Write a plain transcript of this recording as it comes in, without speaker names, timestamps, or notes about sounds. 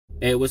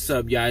Hey, what's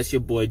up, y'all? It's your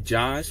boy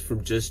Josh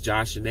from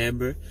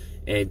JustJoshNAmber,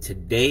 and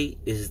today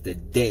is the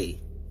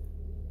day.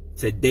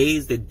 Today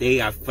is the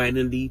day I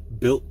finally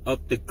built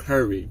up the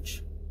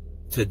courage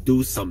to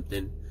do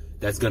something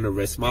that's gonna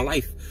risk my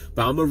life.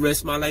 But I'm gonna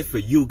risk my life for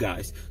you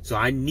guys. So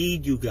I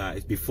need you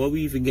guys, before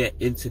we even get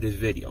into this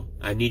video,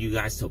 I need you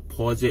guys to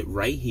pause it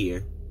right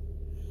here.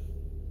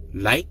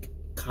 Like,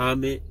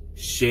 comment,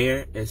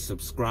 share, and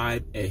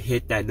subscribe, and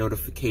hit that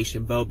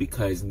notification bell,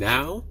 because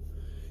now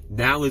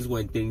is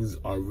when things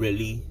are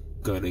really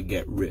gonna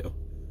get real.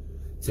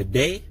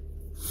 Today,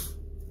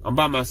 I'm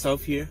by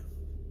myself here,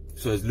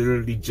 so it's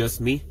literally just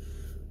me.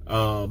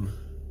 I'm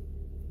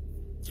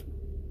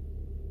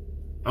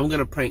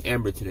gonna prank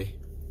Amber today.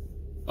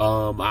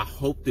 I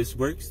hope this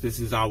works. This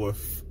is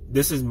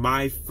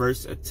my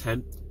first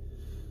attempt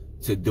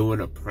to doing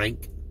a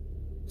prank,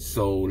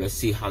 so let's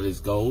see how this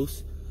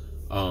goes.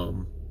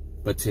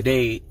 But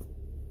today,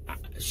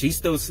 she's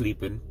still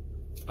sleeping.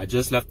 I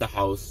just left the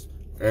house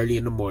early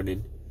in the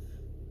morning,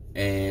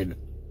 and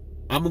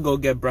I'm gonna go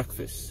get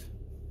breakfast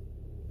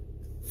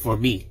for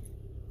me,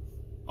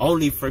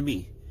 only for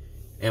me.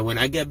 And when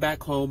I get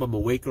back home, I'm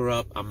gonna wake her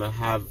up. I'm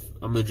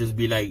gonna just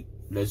be like,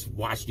 let's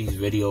watch these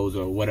videos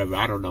or whatever,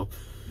 I don't know.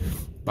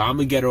 But I'm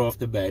gonna get her off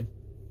the bed,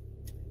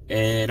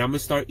 and I'm gonna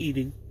start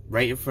eating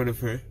right in front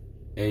of her,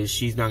 and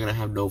she's not gonna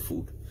have no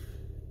food.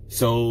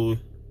 So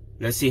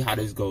let's see how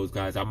this goes,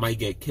 guys. I might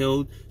get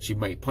killed. She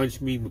might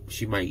punch me.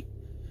 She might,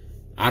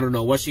 I don't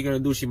know what she's gonna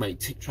do. She might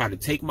try to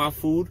take my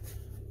food,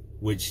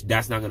 which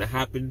that's not gonna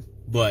happen.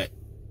 But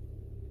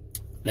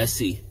let's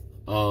see.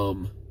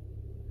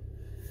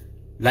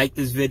 Like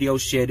this video,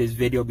 share this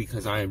video,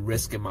 because I am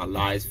risking my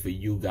lives for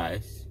you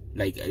guys.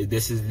 Like,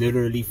 this is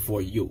literally for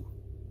you.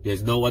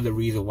 There's no other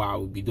reason why I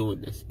would be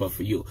doing this but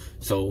for you.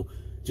 So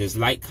just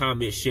like,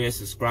 comment, share,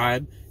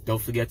 subscribe.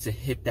 Don't forget to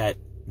hit that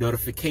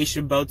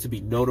notification bell to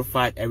be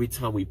notified every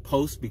time we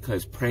post,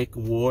 because Prank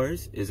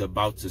Wars is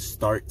about to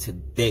start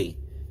today.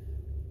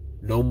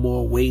 No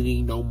more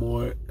waiting, no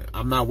more.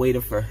 I'm not waiting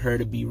for her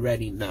to be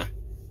ready. Nah.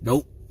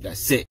 Nope.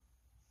 That's it.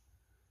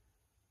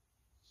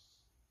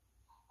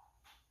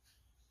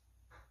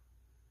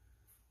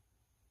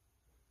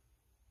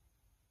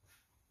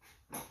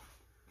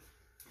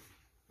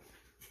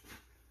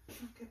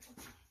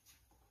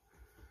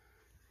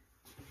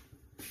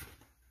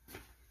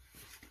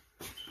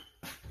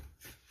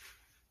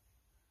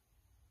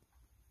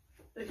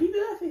 Did he do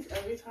that face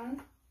every time?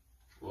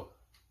 What?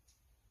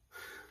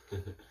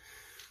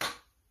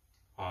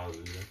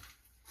 Hallelujah.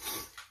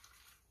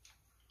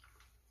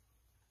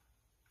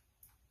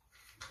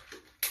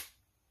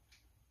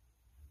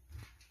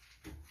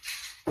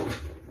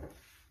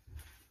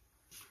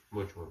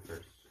 Which one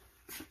first?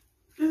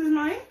 This is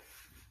mine?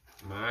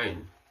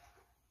 Mine.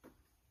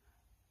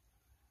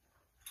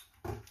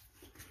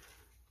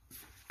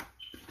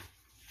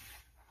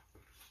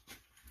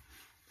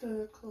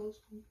 The closed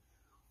one.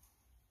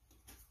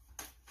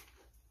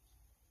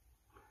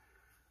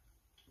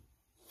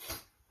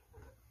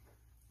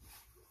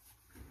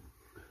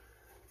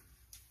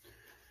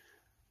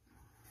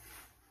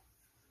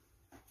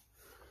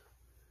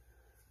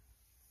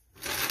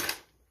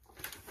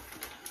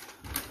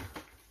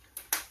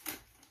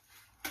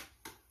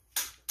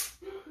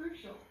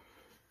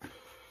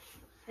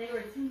 They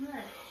were too much.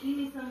 You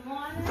need some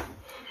water?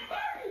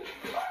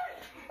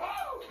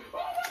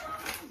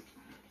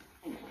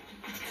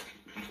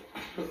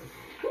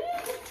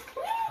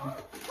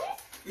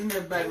 In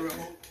the bedroom.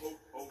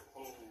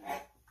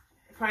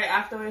 Probably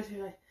afterwards,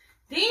 you're like,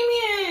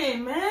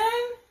 Damien,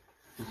 man!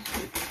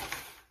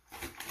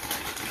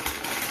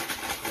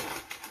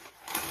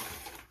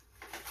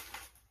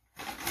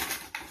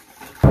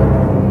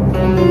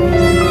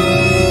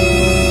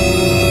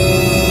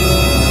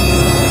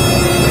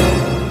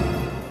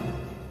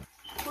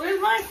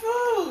 Where's my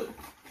food?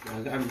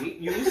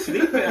 You was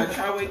sleeping. I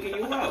tried waking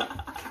you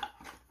up.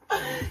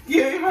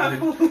 Give me my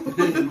food.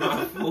 This is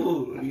my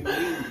food. What do you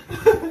mean?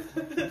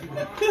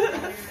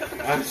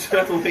 I'm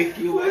trying to wake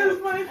you Where's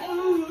up. my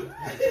food?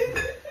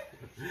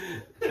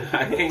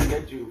 I didn't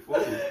get you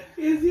food.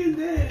 Yes, you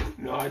did.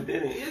 No, I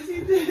didn't. Yes,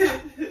 you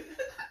did.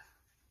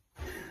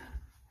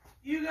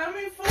 You got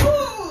me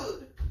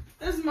food.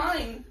 That's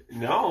mine.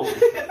 No.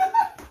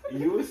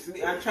 You was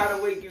sleep. I tried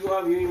to wake you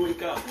up. You didn't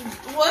wake up.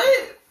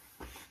 What?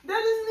 That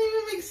doesn't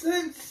even make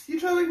sense. You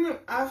tried to wake me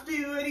up after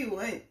you already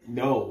went.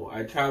 No,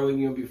 I tried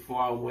waking you up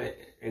before I went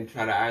and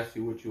tried to ask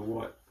you what you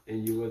want,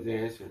 and you wasn't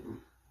answering me.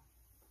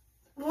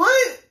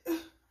 What?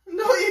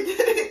 No, you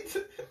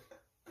didn't.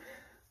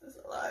 That's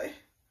a lie.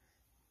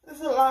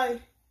 That's a lie.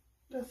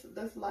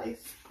 That's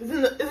lies. It's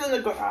in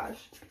the garage.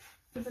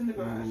 It's in the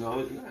garage. No,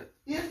 it's not.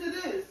 Yes, it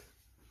is.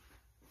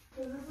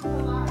 'Cause this is a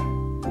lie.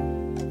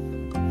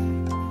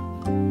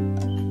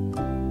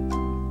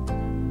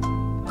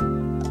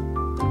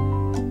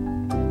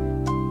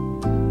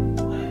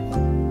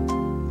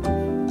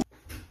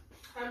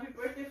 Happy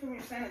birthday from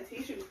your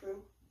sanitation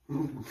crew.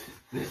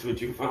 That's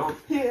what you found?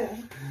 Yeah.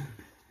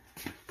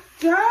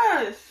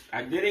 Josh!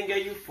 I didn't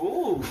get you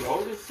food,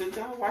 bro. Just sit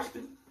down, watch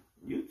the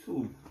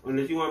YouTube.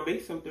 Unless you want to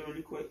make something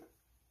really quick.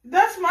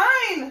 That's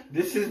mine.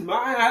 This is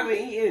mine. I haven't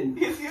eaten.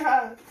 Yes, you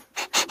have.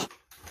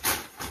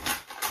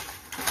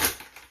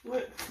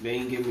 What? They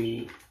ain't give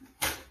me.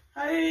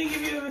 How did he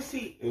give you the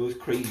receipt? It was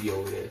crazy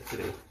over there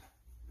today.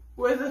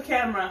 Where's the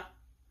camera?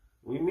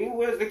 What do you mean,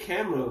 where's the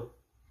camera?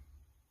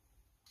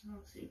 I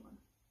don't see one.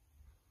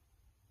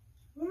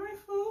 Where's my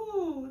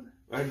food?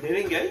 I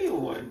didn't get you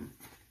one.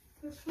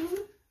 There's food?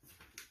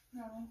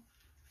 No.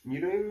 You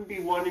don't even be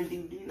wanting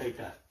DD like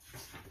that.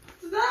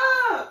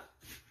 Stop!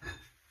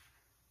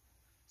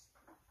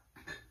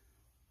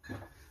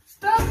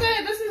 Stop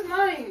it! This is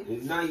mine.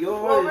 It's not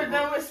yours. Well, we're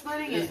done. We're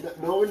splitting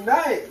it. No, we're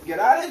not. Get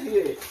out of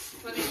here.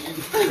 Splitting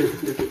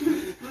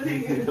it.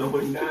 Splitting it. No,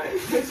 we're not.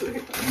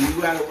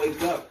 You gotta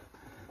wake up.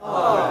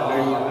 Oh.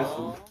 Learn your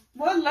lesson.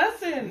 What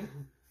lesson?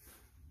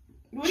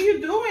 What are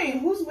you doing?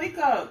 Who's wake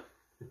up?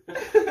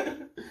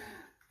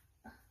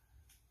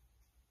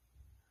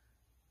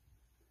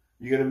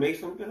 You gonna make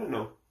something or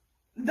no?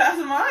 That's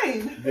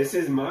mine. This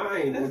is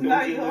mine. It's What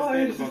not don't you yours.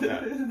 understand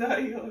about that? It's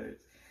not yours.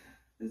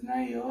 It's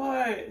not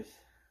yours.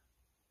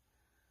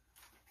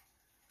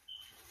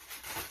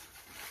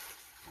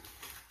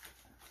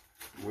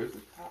 Where's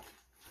the top?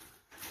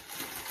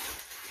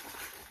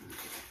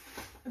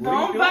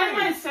 Don't bite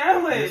my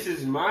sandwich. This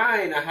is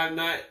mine. I have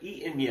not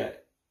eaten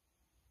yet.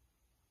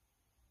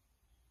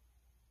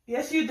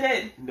 Yes, you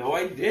did. No,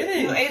 I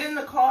didn't. You ate in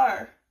the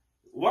car.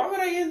 Why would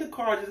I eat in the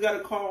car? I just got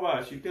a car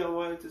wash. You don't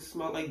want it to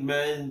smell like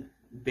man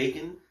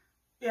bacon?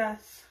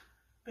 Yes.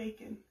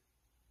 Bacon.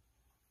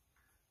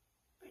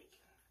 Bacon.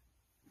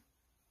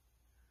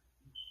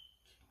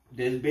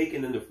 There's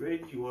bacon in the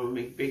fridge. You want to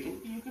make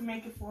bacon? You can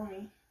make it for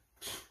me.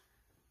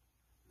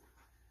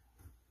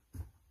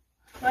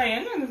 Wait,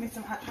 I'm gonna make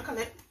some hot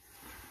chocolate.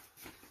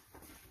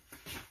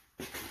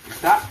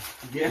 Stop.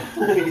 Get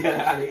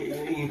out of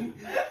here.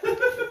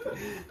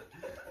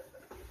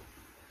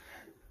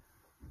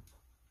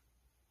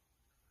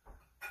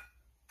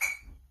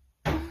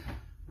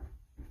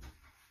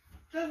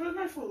 Just where's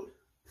my food?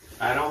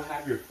 I don't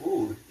have your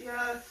food.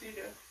 Yes, you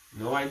do.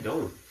 No, I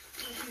don't.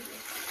 Yes, you do.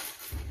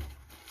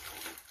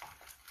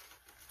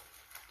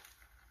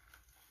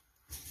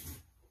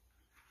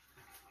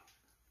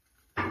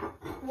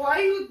 Why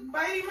are you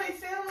biting my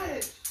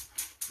sandwich?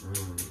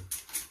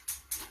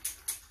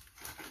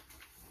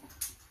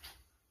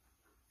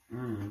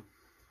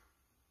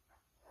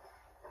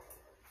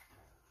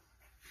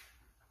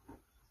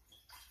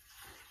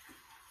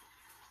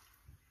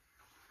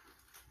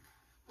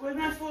 Where's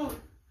my food?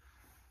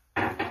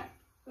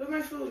 Where's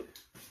my food?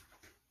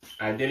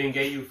 I didn't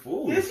get you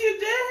food. Yes, you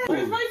did.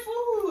 Where's my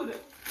food?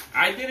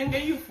 I didn't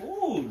get you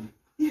food.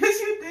 Yes,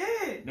 you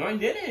did. No, I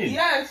didn't.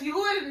 Yes, you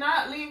would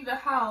not leave the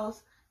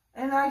house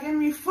and not give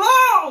me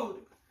food.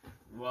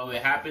 Well,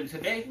 it happened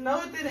today.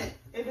 No, it didn't.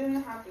 It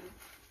didn't happen.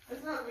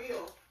 It's not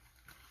real.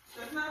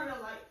 That's not real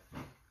life.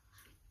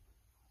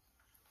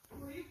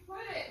 Where do you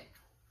put it?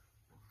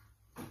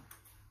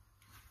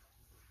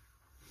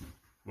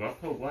 Well,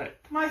 put what?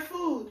 My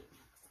food.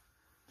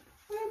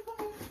 Where do you put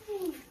my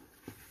food?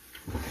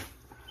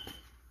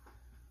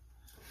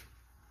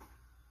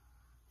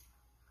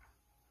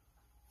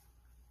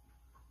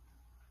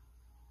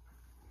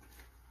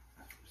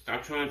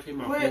 Stop trying to take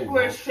my food.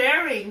 We're bro.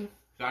 sharing.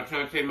 Stop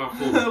trying to take my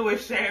food. We're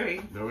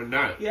sharing. No, we're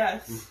not.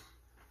 Yes.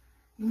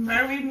 You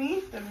married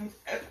me, that means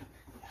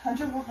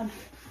 100, 100.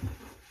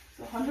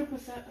 So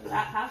 100% of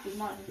that half is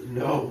mine.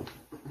 No.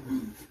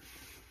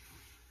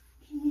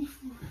 Give me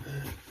food.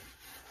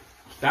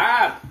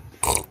 Stop.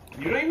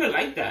 You don't even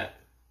like that.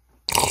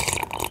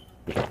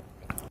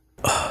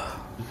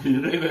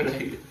 You don't even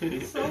like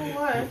it. So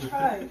what? I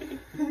tried.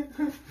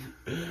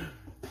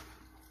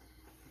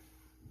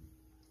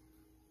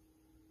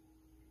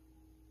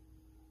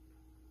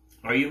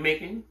 Are you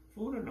making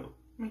food or no?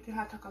 Make it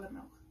hot chocolate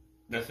milk.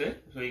 That's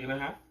it? So you're gonna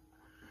have?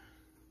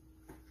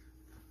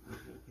 Where's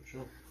the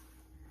control?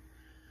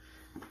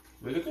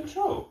 Where's the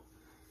control?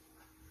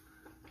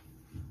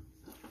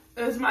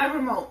 It's my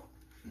remote.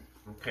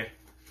 Okay.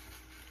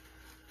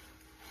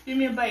 Give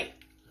me a bite.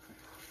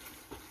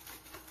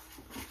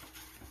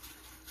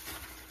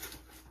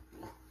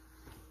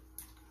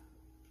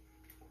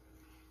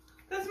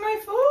 That's my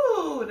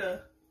food.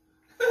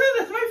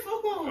 That's my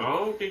food. I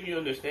don't think you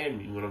understand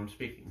me when I'm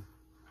speaking.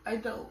 I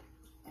don't.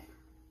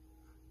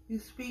 You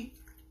speak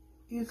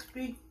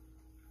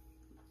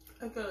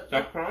like a.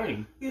 Stop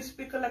crying. You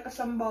speak like a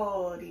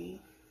somebody.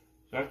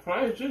 Stop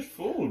crying. It's just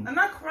food. I'm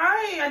not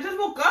crying. I just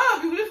woke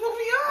up. You just woke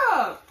me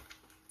up.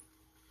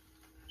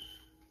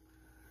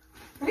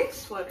 I need a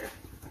sweater.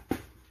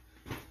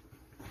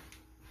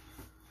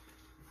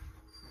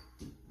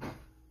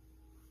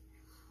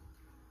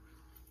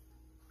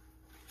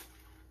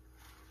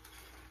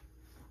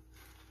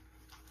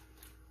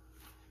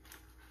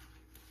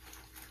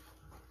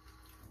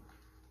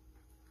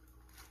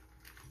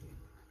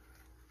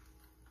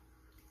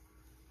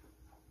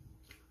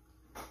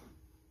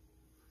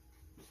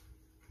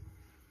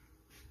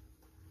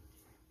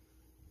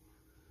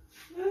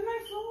 Where's my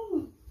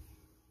food?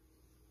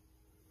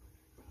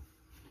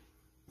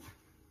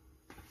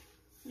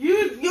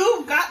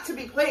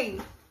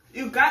 playing.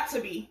 You got to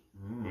be.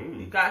 Mm.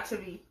 You got to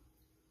be.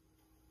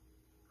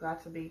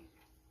 Got to be.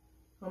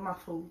 With my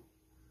food.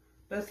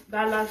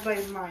 That last bite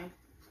is mine.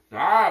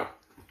 Stop.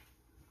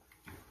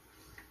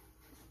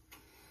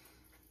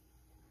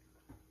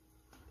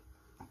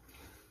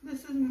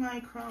 This is my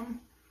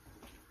crumb.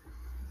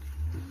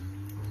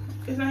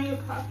 It's not in your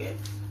pocket.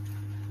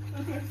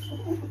 On my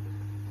food.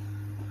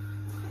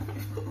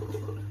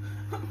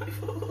 On my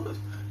food.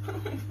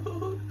 On my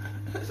food.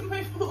 That's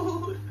my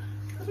food.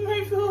 That's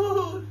my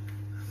food.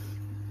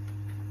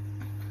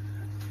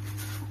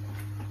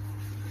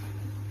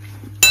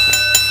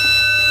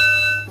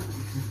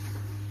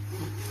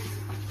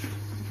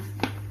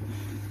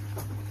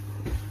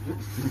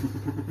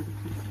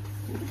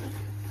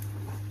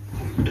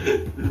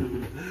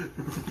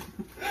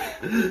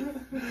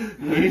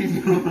 What are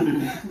you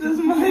doing? That's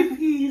my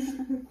piece.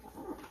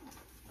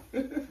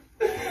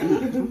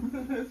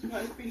 That's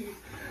my piece.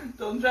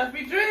 Don't drop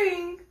me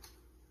drink.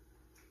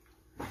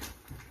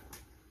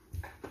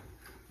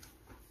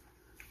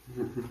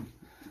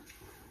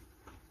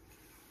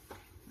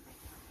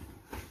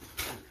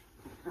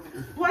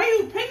 Why are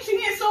you pinching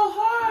it so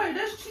hard?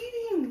 That's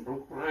cheating.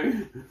 I'm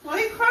crying. Why are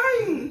you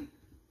crying?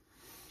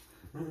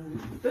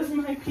 That's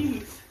my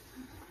piece.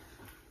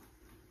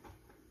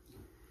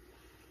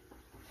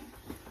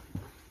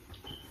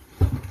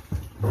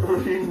 What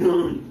are you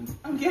doing?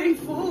 I'm getting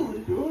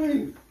food.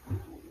 Doing?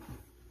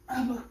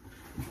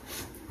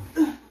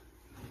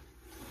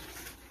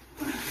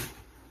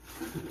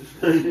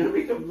 You're gonna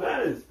make a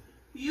mess.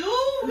 You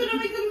gonna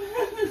make a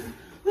mess.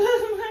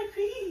 That's my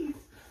piece.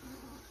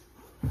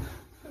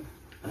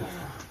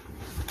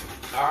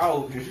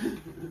 Ow.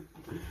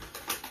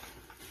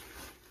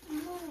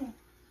 No.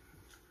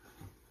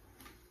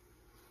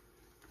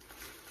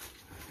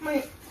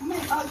 My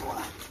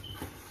agua.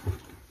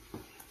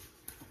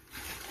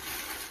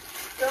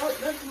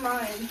 That's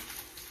mine.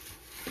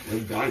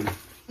 It's done.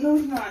 No,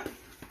 it's not.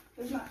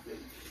 It's not good.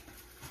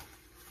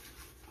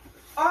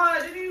 Oh,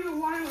 I didn't even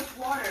want it with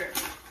water.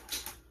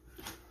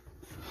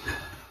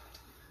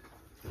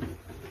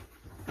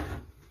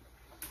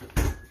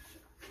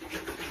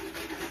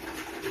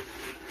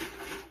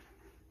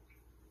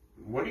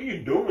 What are you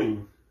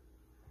doing?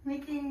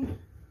 Making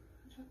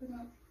chocolate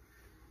milk.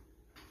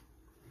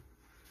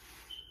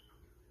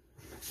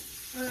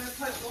 I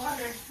put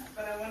water,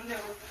 but I wanted it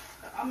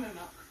with the almond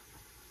milk.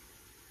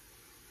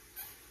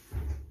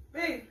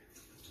 Babe,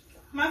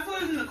 my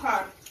food is in the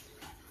car.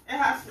 It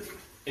has to be.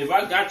 If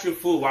I got your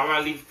food, why am I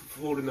leave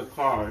food in the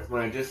car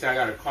when I just said I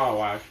got a car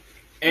wash?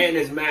 And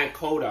it's mad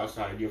cold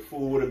outside. Your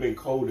food would have been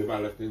cold if I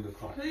left it in the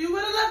car. So you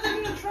would have left it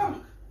in the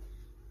trunk.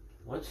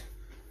 What?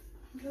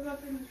 You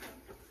left it in the trunk.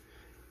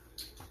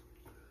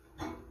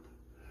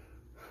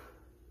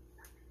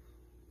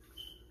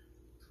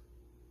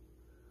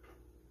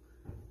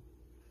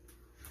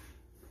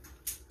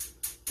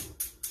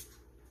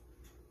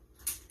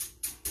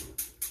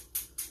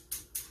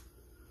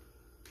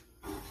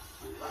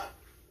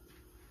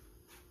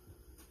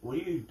 What are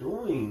you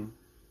doing?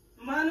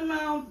 Minding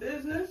my own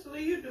business. What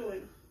are you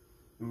doing?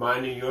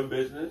 Minding your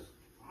business?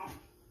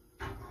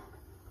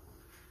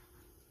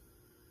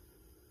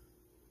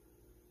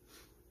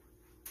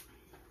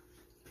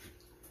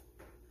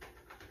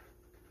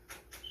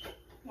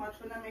 Watch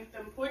when I make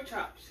them pork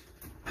chops.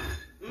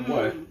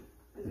 What?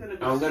 It's gonna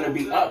be I'm so gonna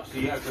be good. up, so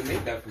you have to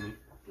make that for me.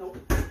 Nope.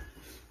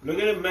 Look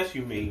at the mess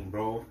you made,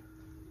 bro.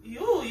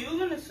 You're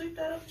gonna sweep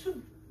that up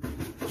too.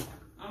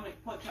 I'll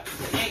make pork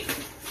chops today.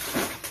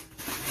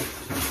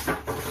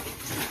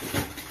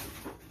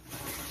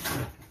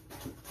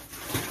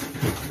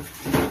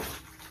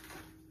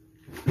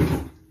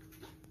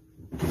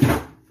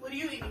 What are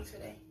you eating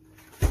today?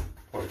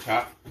 Pork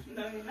chop.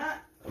 No, you're not.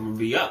 I'm gonna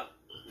be up.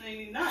 No,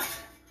 you're not.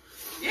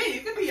 Yeah,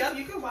 you could be up.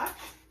 You could watch.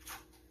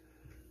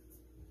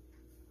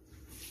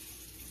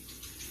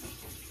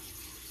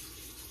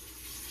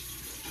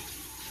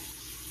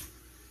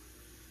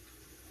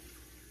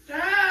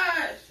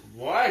 Josh!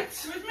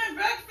 What? Where's my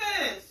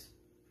breakfast?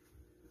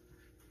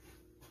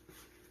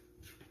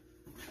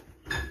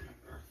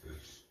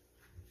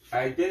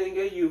 I didn't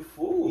get you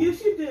food.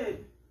 Yes, you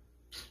did.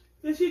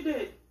 Yes, you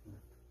did.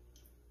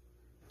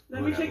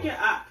 Let me check Whatever. your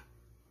app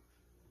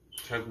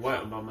Check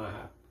what about my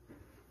app?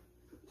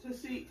 to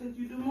see, because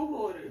you do mobile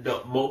orders.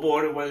 The mobile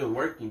order wasn't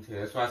working today.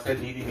 That's why I said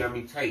Didi got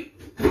me tight.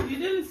 You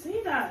didn't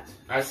say that.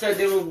 I said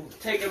they were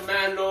taking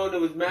mad long. There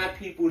was mad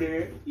people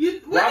there.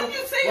 When did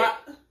you say?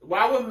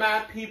 Why were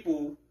mad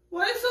people?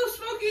 Why is so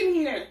smoky in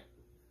here?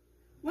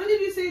 When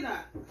did you say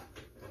that?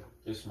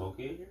 There's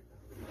smoky in here?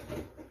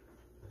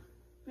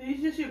 Maybe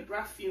it's just your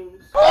breath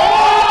fumes.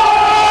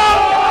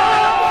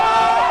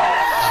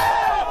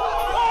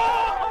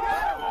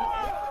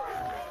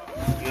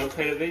 You gonna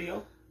play the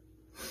video?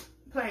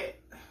 Play it.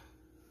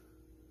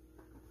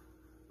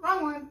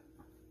 Wrong one.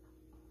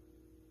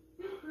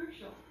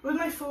 Crucial. Where's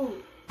my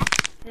food?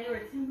 They were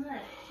too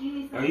much. You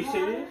need some Are you water?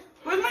 serious?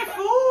 Where's my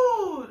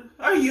food?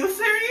 Are you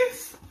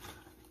serious?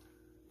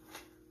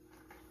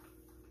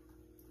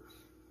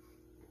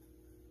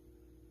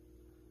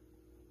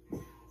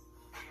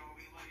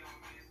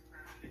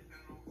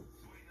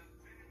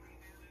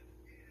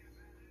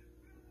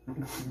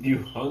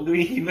 You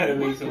hungry? You better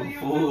make some I'm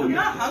food.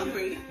 not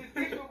hungry.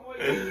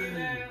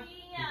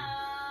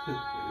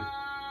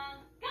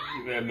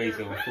 You better make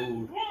some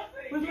food.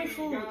 Where's my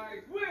food?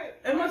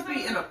 It must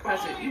be in a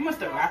present. You must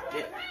have wrapped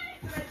it.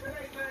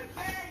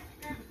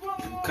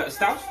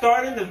 Stop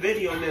starting the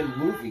video and then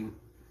moving.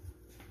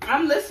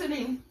 I'm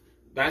listening.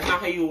 That's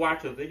not how you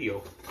watch a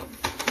video.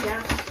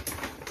 Yeah.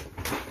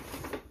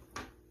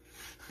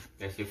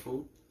 That's your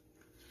food?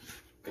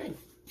 Good.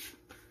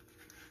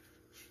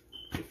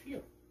 Good for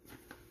you.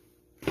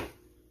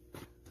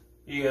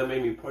 You gonna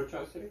make me pork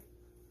chops today?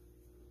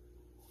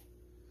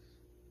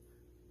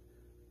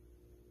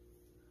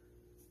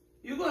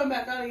 You going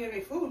back out and get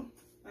me food.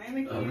 I ain't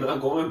making I'm you.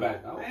 not going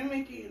back out. I ain't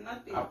making you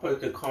nothing. I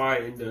put the car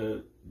in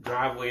the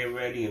driveway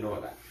ready and all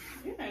that.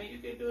 Yeah, you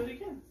can do it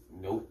again.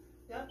 Nope.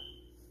 Yep.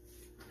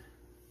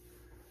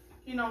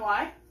 You know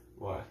why?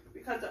 Why?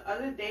 Because the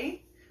other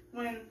day,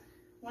 when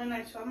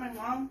I saw my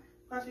mom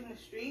crossing the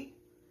street,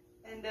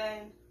 and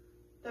then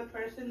the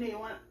person, they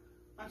went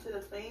onto the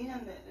plane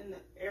and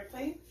the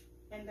airplane,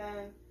 and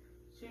then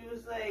she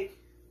was like,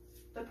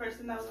 the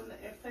person that was on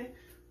the airplane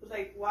was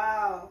like,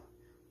 wow,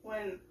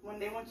 when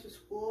they went to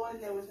school and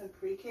they was in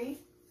pre-K,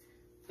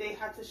 they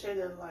had to share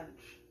their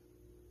lunch.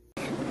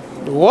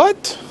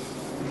 What?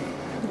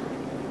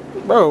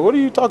 Bro, what are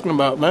you talking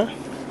about, man?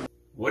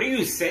 What are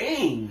you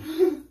saying?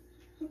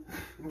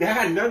 That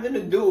had nothing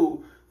to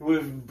do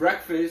with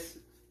breakfast,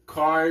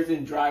 cars,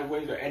 and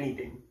driveways or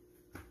anything.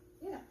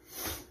 Yeah.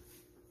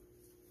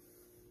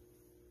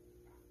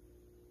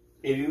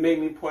 If you make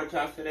me pork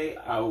chops today,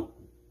 I'll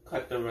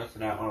cut the rest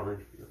of that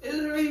orange for you. It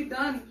was already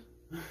done.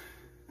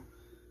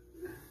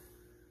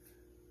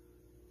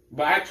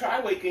 But I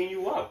tried waking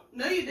you up.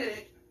 No, you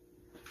didn't.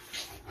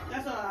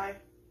 That's a lie.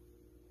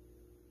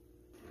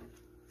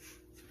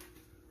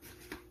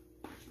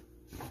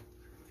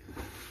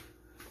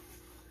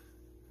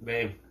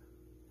 Babe,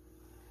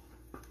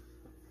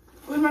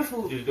 Where's my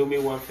food? just do me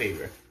one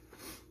favor.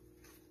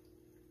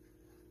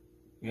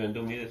 You gonna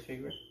do me this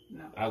favor?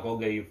 No. I'll go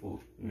get you food.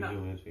 You No. do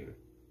me this favor.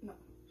 No.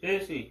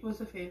 Seriously. What's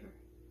the favor?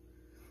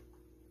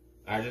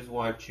 I just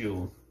want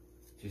you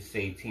to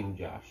say Team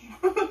Josh.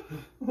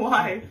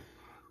 Why?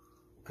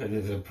 Because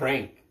it's a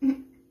prank. It's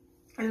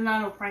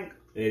not no prank.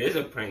 It is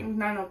a prank. It's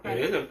not no prank.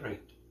 It is a prank.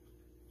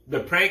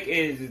 The prank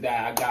is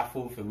that I got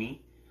food for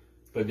me.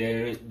 But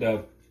then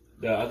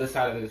the other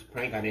side of this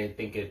prank, I didn't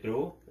think it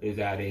through, is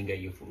that I didn't get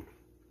you food.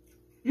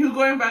 You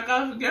going back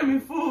out to get me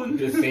food?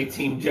 Just say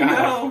Team Josh.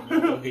 No.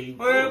 I'll get you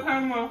Where's the food.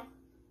 camera?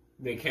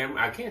 The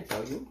camera, I can't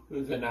tell you.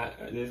 This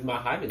is my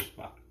hiding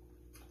spot.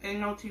 Ain't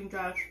no Team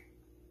Josh.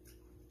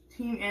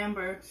 Team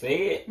Amber. Say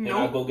it, and No.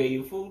 I'll go get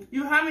you food.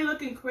 You have me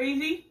looking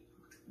crazy?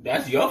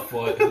 That's your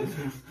fault.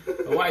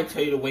 Why I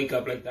tell you to wake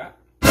up like that?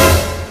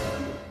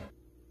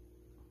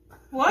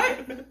 What?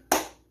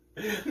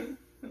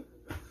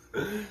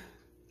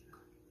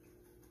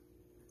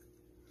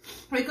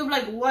 Wake up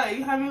like what?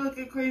 You have me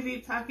looking crazy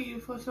attacking you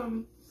for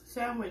some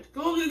sandwich.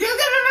 Go get me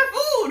my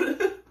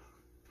food!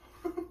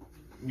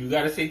 You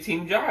gotta say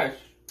Team Josh.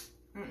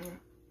 Mm-mm.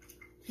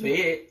 Say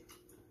it.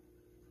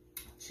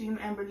 Team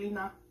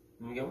Amberlina.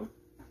 Let me get one.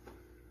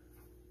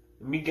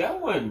 Let me get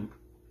one.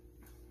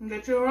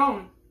 Get your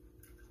own.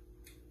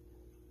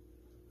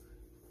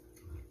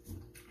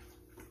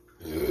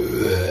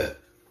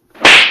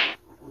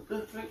 What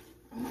the heck?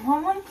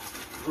 Want one?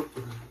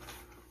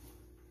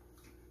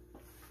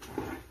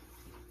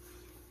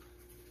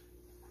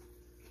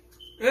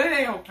 It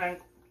ain't no prank.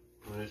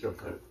 What is your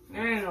prank? It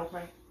ain't no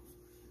prank.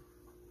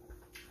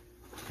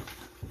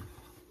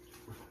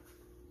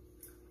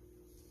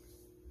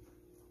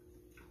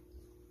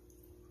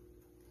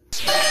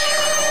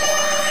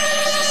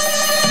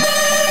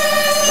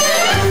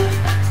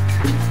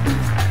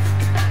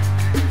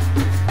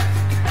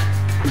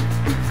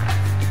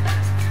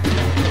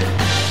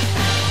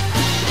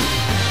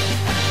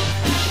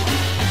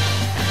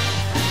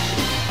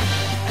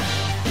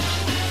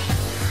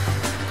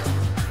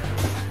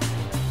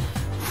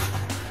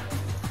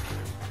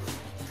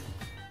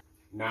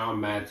 Now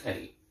I'm mad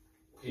Teddy.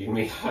 You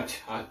made hot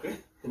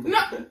chocolate.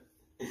 No!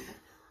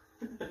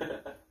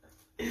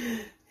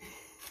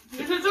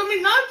 You should tell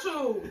me not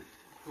to!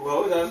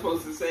 What was I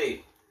supposed to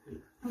say?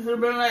 I should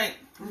have been like,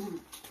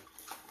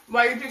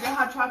 why are you drinking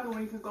hot chocolate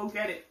when you could go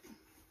get it?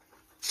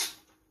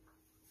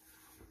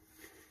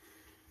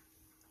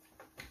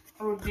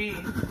 Oh, gee.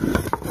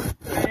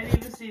 I didn't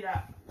even see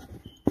that.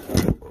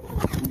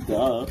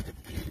 Duh.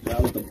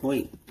 That was the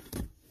point.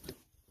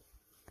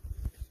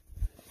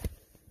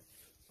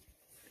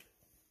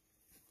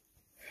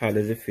 How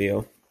does it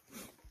feel?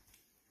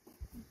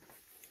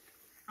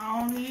 I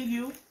don't need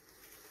you.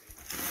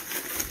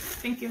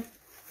 Thank you.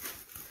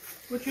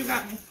 What you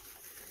got me?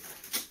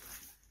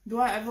 Do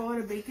I ever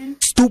order bacon?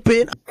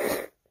 Stupid.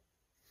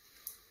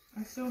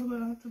 I still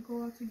gonna have to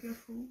go out to get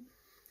food.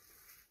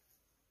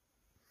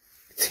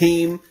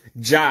 Team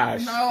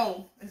Josh.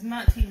 No, it's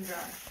not Team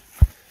Josh.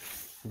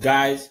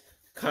 Guys,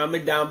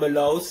 comment down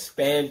below.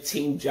 Spam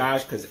Team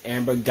Josh because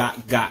Amber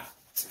got.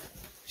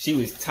 She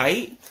was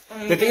tight.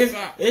 The thing is,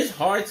 it's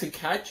hard to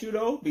catch you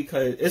though,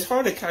 because it's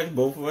hard to catch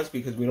both of us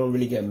because we don't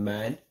really get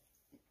mad.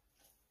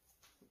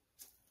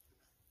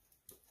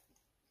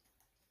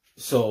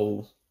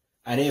 So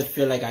I didn't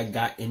feel like I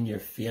got in your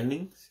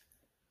feelings,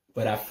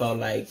 but I felt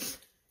like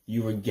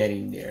you were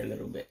getting there a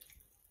little bit.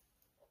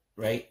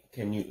 Right?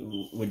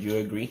 Would you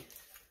agree?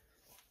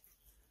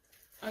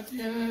 At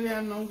the end of the day,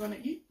 I know I'm gonna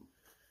eat.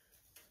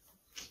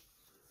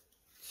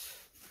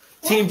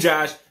 Team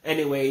Josh,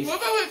 anyways. What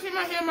about if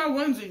I hear my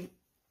onesie?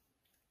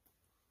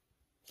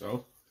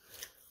 So,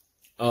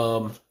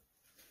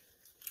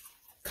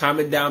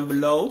 comment down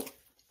below,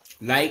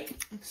 like,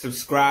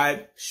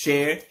 subscribe,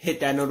 share, hit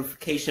that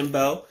notification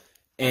bell,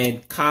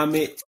 and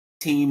comment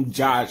Team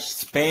Josh.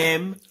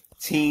 Spam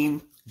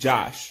Team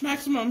Josh.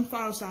 Maximum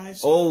file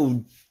size.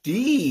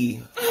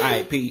 OD.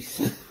 Alright, peace.